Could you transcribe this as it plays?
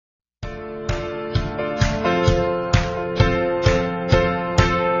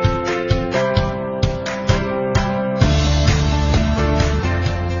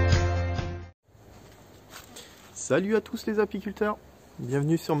Salut à tous les apiculteurs,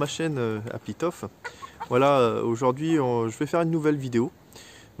 bienvenue sur ma chaîne Apitof. Voilà, aujourd'hui je vais faire une nouvelle vidéo.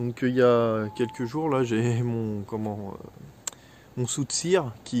 Donc il y a quelques jours là j'ai mon soude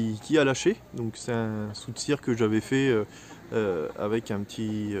cire qui a lâché. Donc c'est un soude cire que j'avais fait avec un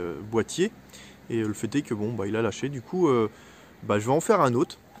petit boîtier. Et le fait est que bon il a lâché. Du coup je vais en faire un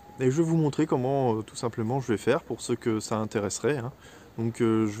autre. Et je vais vous montrer comment tout simplement je vais faire pour ceux que ça intéresserait, hein. Donc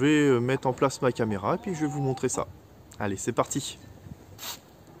je vais mettre en place ma caméra et puis je vais vous montrer ça. Allez, c'est parti.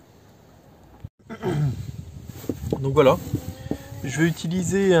 Donc voilà, je vais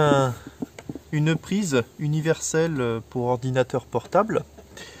utiliser une prise universelle pour ordinateur portable.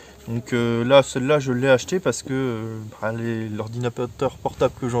 Donc là, celle-là, je l'ai acheté parce que l'ordinateur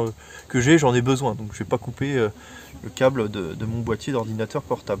portable que j'ai, j'en ai besoin. Donc je vais pas couper le câble de mon boîtier d'ordinateur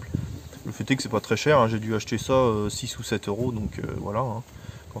portable. Le fait est que c'est pas très cher, hein. J'ai dû acheter ça 6 ou 7 euros, donc voilà, hein.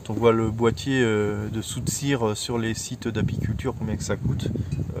 Quand on voit le boîtier de soude cire sur les sites d'apiculture, combien que ça coûte,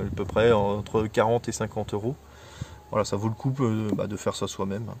 à peu près entre 40 et 50 euros. Voilà, ça vaut le coup de faire ça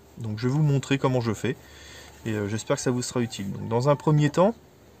soi-même. Donc je vais vous montrer comment je fais, et j'espère que ça vous sera utile. Donc, dans un premier temps,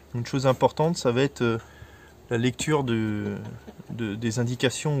 une chose importante, ça va être la lecture des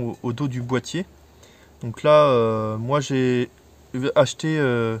indications au dos du boîtier. Donc là, moi j'ai acheté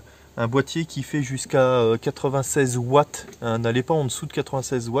un boîtier qui fait jusqu'à 96 watts. N'allez pas en dessous de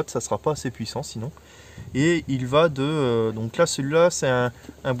 96 watts, ça sera pas assez puissant sinon. Et il va de... donc là, celui-là, c'est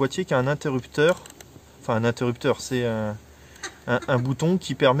un boîtier qui a un interrupteur. Enfin, un interrupteur, c'est un bouton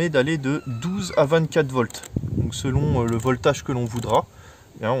qui permet d'aller de 12 à 24 volts. Donc selon le voltage que l'on voudra,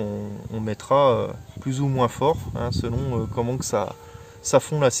 on mettra plus ou moins fort, hein, selon comment que ça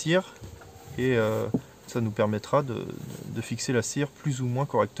fond la cire. Et ça nous permettra de fixer la cire plus ou moins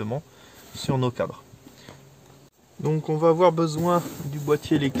correctement sur nos cadres. Donc on va avoir besoin du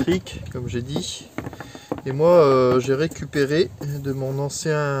boîtier électrique, comme j'ai dit. Et moi j'ai récupéré de mon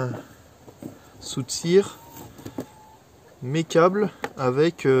ancien soude cire mes câbles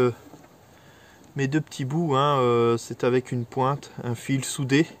avec mes deux petits bouts, hein, c'est avec une pointe, un fil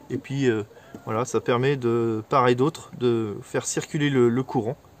soudé, et puis voilà, ça permet de part et d'autre de faire circuler le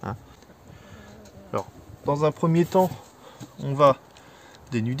courant, hein. Alors, dans un premier temps, on va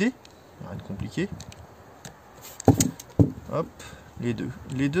dénuder, rien de compliqué. Hop, les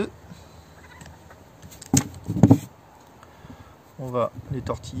deux. On va les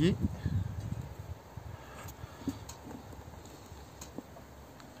tortiller.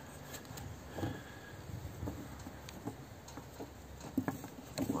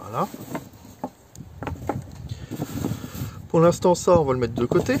 Voilà. Pour l'instant, ça, on va le mettre de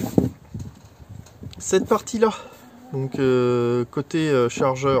côté. Cette partie-là, donc côté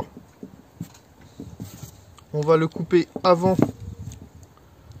chargeur, on va le couper avant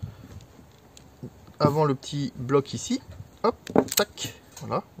le petit bloc ici. Hop, tac,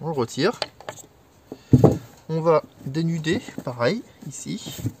 voilà, on le retire. On va dénuder, pareil,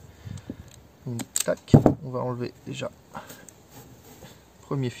 ici. Donc, tac, on va enlever déjà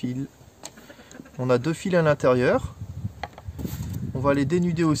premier fil. On a deux fils à l'intérieur. On va les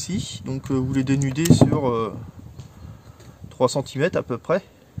dénuder aussi. Donc vous les dénudez sur 3 cm à peu près.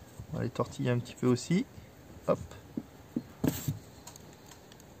 On va les tortiller un petit peu aussi. Hop.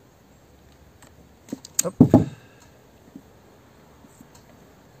 Hop.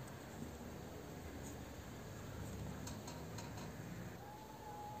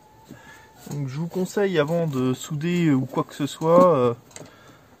 Donc je vous conseille, avant de souder ou quoi que ce soit,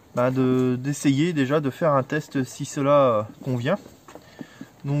 d'essayer déjà de faire un test si cela convient.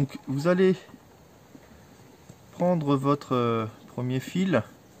 Donc vous allez prendre votre premier fil.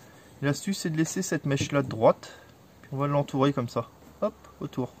 L'astuce, c'est de laisser cette mèche là de droite, puis on va l'entourer comme ça, hop,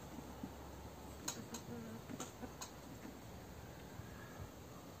 autour.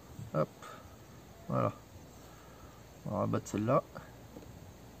 Hop, voilà. On va rabattre celle-là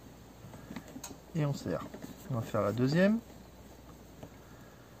et on serre. On va faire la deuxième.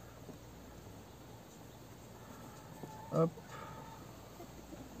 Hop.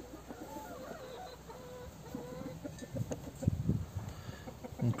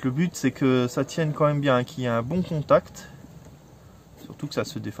 Donc le but, c'est que ça tienne quand même bien, hein, qu'il y ait un bon contact, surtout que ça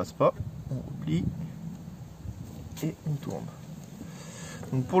se défasse pas. On oublie et on tourne.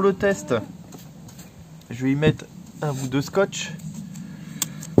 Donc pour le test, je vais y mettre un bout de scotch.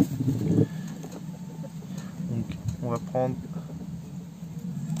 Donc on va prendre,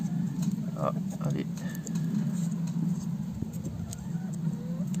 allez,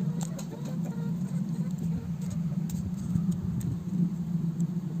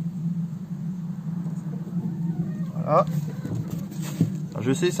 voilà. Alors,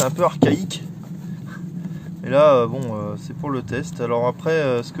 je sais, c'est un peu archaïque, mais là, bon, c'est pour le test. Alors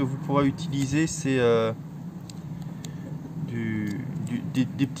après, ce que vous pourrez utiliser, c'est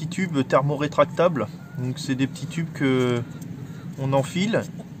des petits tubes thermorétractables. Donc c'est des petits tubes que on enfile,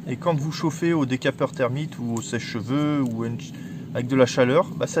 et quand vous chauffez au décapeur thermite ou au sèche-cheveux ou avec de la chaleur,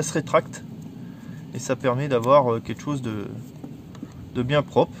 bah, ça se rétracte et ça permet d'avoir quelque chose de bien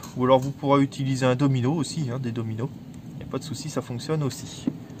propre. Ou alors vous pourrez utiliser un domino aussi, hein, des dominos, il n'y a pas de souci, ça fonctionne aussi.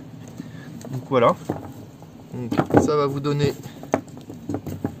 Donc voilà, donc, ça va vous donner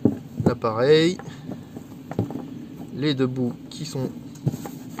l'appareil, les deux bouts qui sont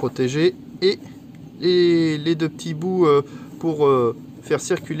protégés et les deux petits bouts pour faire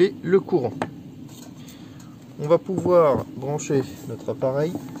circuler le courant. On va pouvoir brancher notre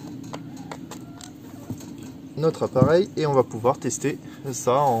appareil et on va pouvoir tester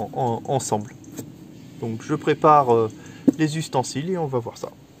ça ensemble. Donc je prépare les ustensiles et on va voir ça.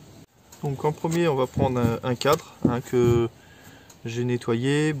 Donc en premier, on va prendre un cadre que j'ai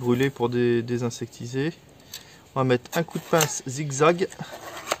nettoyé, brûlé pour désinsectiser. On va mettre un coup de pince zigzag,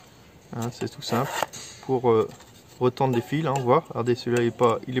 c'est tout simple, pour retendre les fils. On voit, regardez, celui-là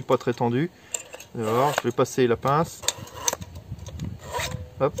il est pas très tendu. Alors je vais passer la pince.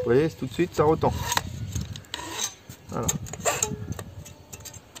 Hop, vous voyez, tout de suite ça retend. Voilà.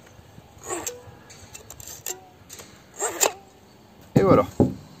 Et voilà.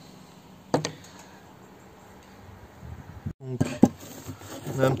 Donc,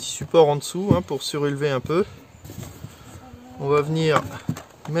 on a un petit support en dessous pour surélever un peu. On va venir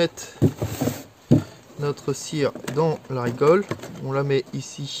mettre notre cire dans la rigole. On la met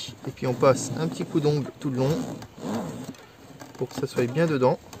ici et puis on passe un petit coup d'ongle tout le long pour que ça soit bien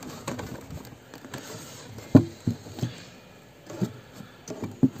dedans.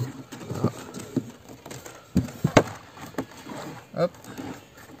 Hop.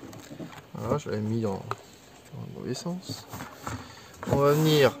 Voilà, je l'avais mis dans le mauvais sens. On va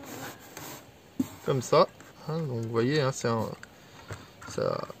venir comme ça. Donc vous voyez, ça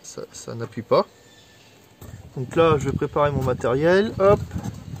n'appuie pas. Donc là, je vais préparer mon matériel. Hop.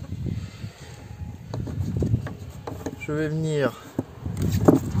 Je vais venir.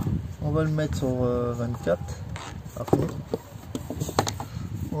 On va le mettre sur 24 à fond.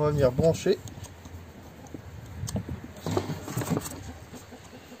 On va venir brancher.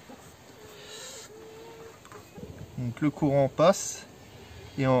 Donc le courant passe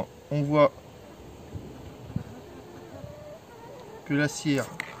et on voit que la cire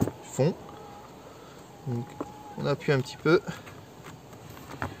fond. Donc on appuie un petit peu.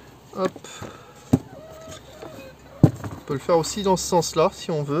 Hop. On peut le faire aussi dans ce sens-là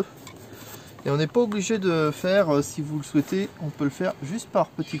si on veut. Et on n'est pas obligé de faire, si vous le souhaitez, on peut le faire juste par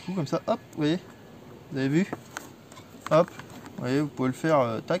petits coups comme ça. Hop, vous voyez, vous avez vu? Hop, vous voyez, vous pouvez le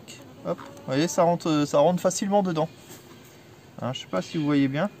faire tac. Hop, vous voyez, ça rentre facilement dedans. Hein, je sais pas si vous voyez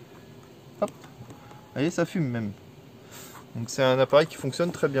bien. Hop, vous voyez, ça fume même. Donc c'est un appareil qui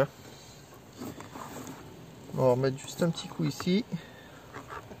fonctionne très bien. On va remettre juste un petit coup ici.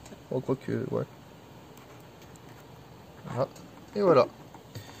 On croit que ouais. Voilà. Et voilà.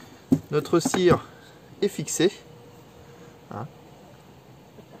 Notre cire est fixée. Hein.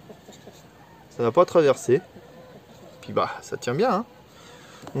 Ça va pas traverser. Puis bah ça tient bien. Hein.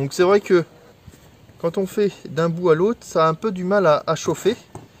 Donc c'est vrai que quand on fait d'un bout à l'autre, ça a un peu du mal à chauffer.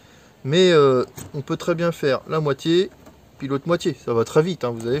 Mais on peut très bien faire la moitié, puis l'autre moitié. Ça va très vite, hein,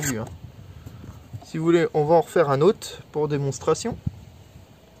 vous avez vu. Hein. Si vous voulez, on va en refaire un autre pour démonstration.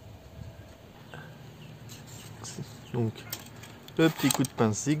 Donc, le petit coup de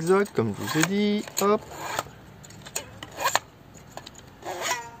pince zigzag, comme je vous ai dit. Hop.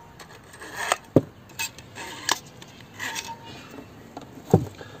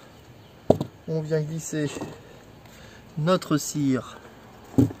 On vient glisser notre cire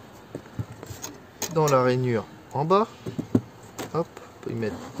dans la rainure en bas. Hop, on peut y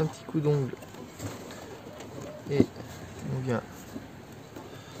mettre un petit coup d'ongle et on vient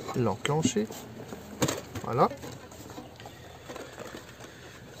l'enclencher. Voilà.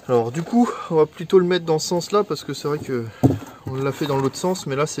 Alors du coup, on va plutôt le mettre dans ce sens-là parce que c'est vrai que on l'a fait dans l'autre sens,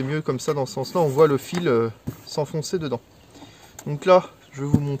 mais là c'est mieux comme ça dans ce sens-là. On voit le fil s'enfoncer dedans. Donc là, je vais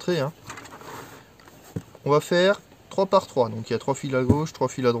vous montrer. Hein. On va faire 3 par 3. Donc il y a 3 fils à gauche, 3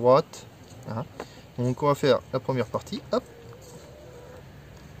 fils à droite. Hein. Donc on va faire la première partie. Hop.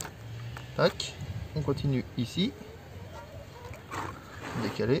 Tac. On continue ici.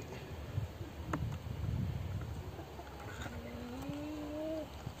 Décaler.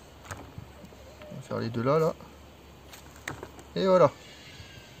 On va faire les deux là. Et voilà.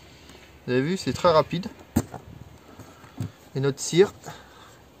 Vous avez vu, c'est très rapide. Et notre cire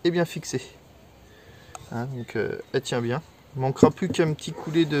est bien fixée. Hein, donc elle tient bien. Il manquera plus qu'un petit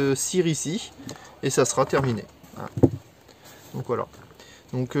coulet de cire ici et ça sera terminé. Hein. Donc voilà.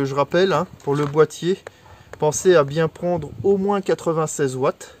 Donc je rappelle, hein, pour le boîtier, pensez à bien prendre au moins 96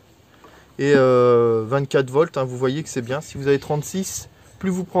 watts et 24 volts. Hein, vous voyez que c'est bien. Si vous avez 36, plus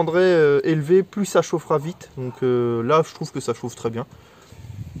vous prendrez élevé, plus ça chauffera vite. Donc là, je trouve que ça chauffe très bien.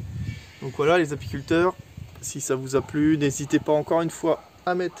 Donc voilà les apiculteurs, si ça vous a plu, n'hésitez pas encore une fois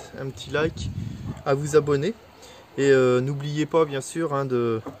à mettre un petit like, à vous abonner. Et n'oubliez pas bien sûr hein,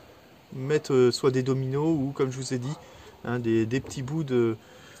 de mettre soit des dominos ou comme je vous ai dit, hein, des petits bouts de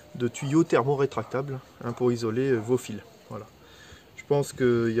tuyaux thermo-rétractables hein, pour isoler vos fils. Voilà. Je pense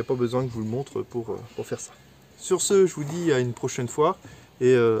qu'il n'y a pas besoin que je vous le montre pour faire ça. Sur ce, je vous dis à une prochaine fois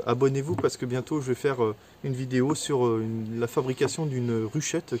et abonnez-vous parce que bientôt je vais faire une vidéo sur la fabrication d'une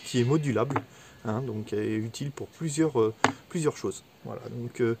ruchette qui est modulable, hein, donc elle est utile pour plusieurs choses. Voilà,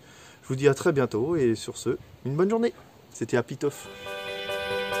 donc je vous dis à très bientôt et sur ce, une bonne journée. C'était Apitof.